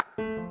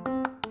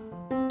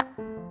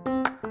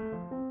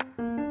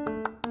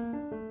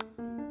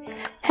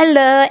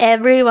Hello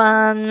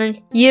everyone,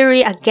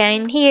 Yuri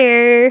again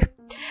here.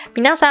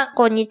 皆さん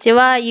こんにち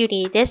は、ゆ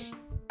りです。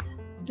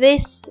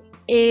This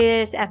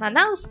is an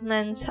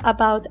announcement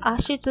about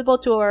Ashitsubo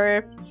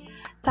tour.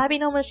 旅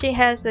の虫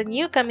has a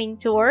new coming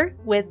tour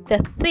with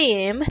the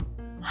theme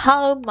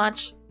How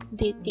much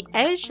did the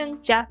Asian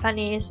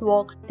Japanese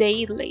walk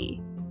daily?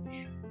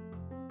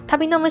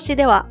 旅の虫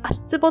では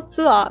足つぼ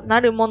ツアーな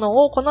るも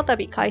のをこの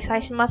度開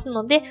催します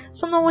ので、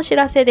そのお知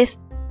らせで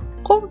す。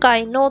今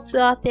回の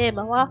ツアーテー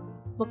マは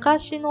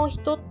昔の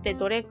人って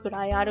どれく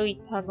らい歩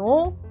いた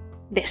の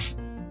です。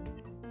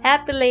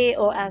Happily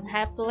or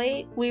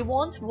unhappily, we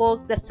won't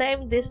walk the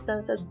same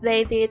distance as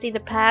they did in the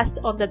past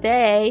on the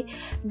day,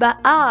 but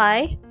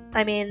I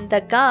mean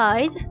the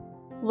guide,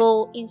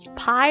 will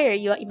inspire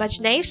your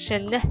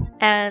imagination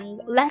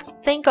and let's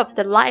think of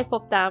the life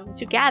of them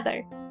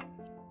together.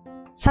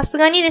 さす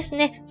がにです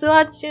ね、ツ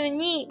アー中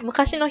に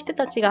昔の人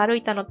たちが歩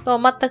いたのと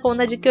全く同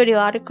じ距離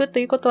を歩くと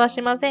いうことは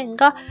しません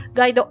が、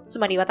ガイド、つ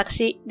まり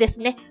私で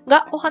すね、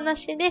がお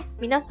話で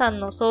皆さ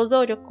んの想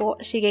像力を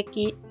刺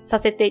激さ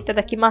せていた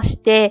だきまし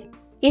て、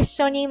一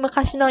緒に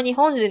昔の日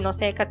本人の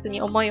生活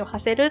に思いを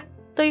馳せる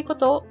というこ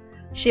とを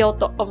しよう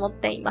と思っ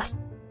ています。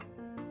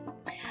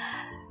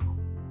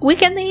We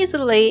can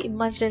easily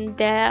imagine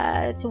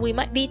that we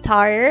might be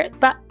tired,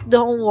 but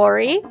don't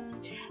worry.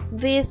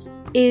 This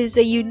is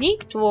a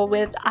unique tour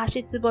with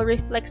Ashitsubo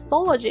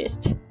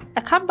reflexologist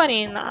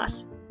accompanying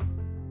us.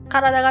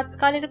 体が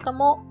疲れるか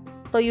も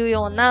という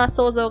ような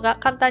想像が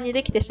簡単に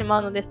できてしま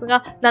うのです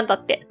が、なんだ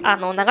って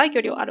長い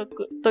距離を歩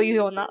くという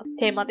ような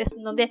テーマです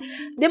ので、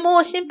で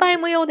も心配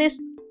無用で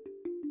す。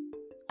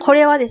こ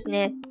れはです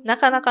ね、な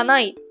かなかな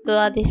いツ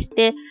アーでし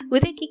て、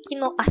腕利き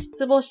の足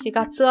つぼ師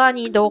がツアー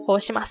に同行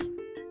します。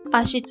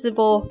足つ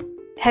ぼ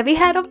Have you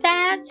heard of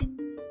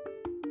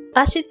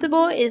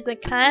that?Ashitsubo is a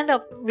kind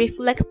of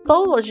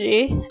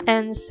reflexology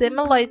and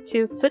similar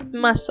to foot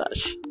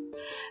massage.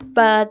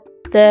 But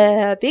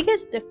the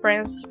biggest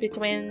difference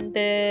between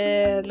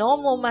the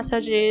normal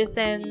massages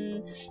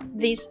and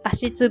this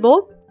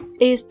Ashitsubo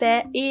is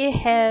that it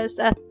has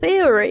a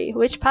theory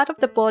which part of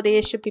the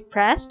body should be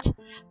pressed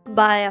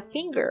by a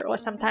finger or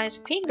sometimes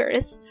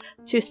fingers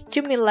to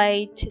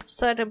stimulate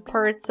certain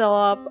parts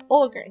of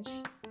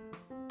organs.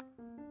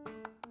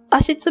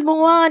足つぼ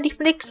はリ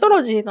フレクソ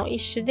ロジーの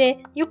一種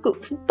で、よく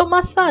フットマ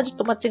ッサージ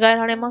と間違え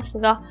られます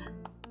が、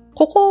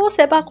ここを押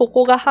せばこ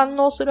こが反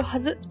応するは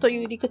ずと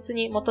いう理屈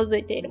に基づ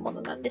いているも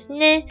のなんです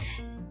ね。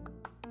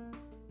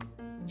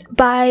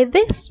By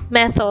this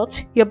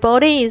method, your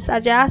body is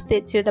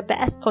adjusted to the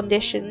best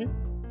condition.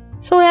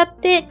 そうやっ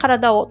て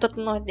体を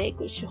整えてい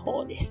く手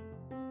法です。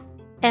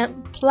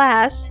And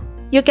plus,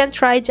 you can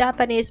try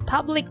Japanese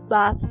public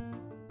bath,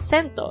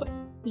 銭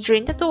湯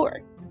during the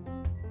tour.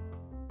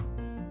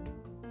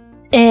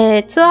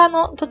ツアー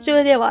の途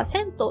中では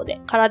銭湯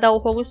で体を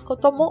ほぐすこ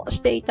ともし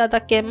ていた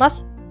だけま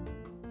す。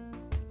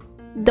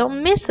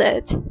Don't miss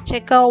it!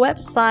 Check our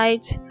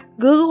website!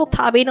 Google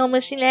旅の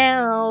虫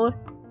now!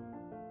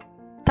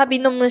 旅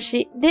の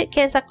虫で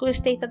検索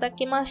していただ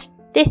きまし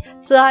て、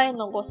ツアーへ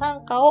のご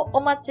参加をお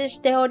待ちし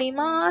ており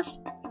ま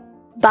す。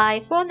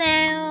Bye for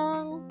now!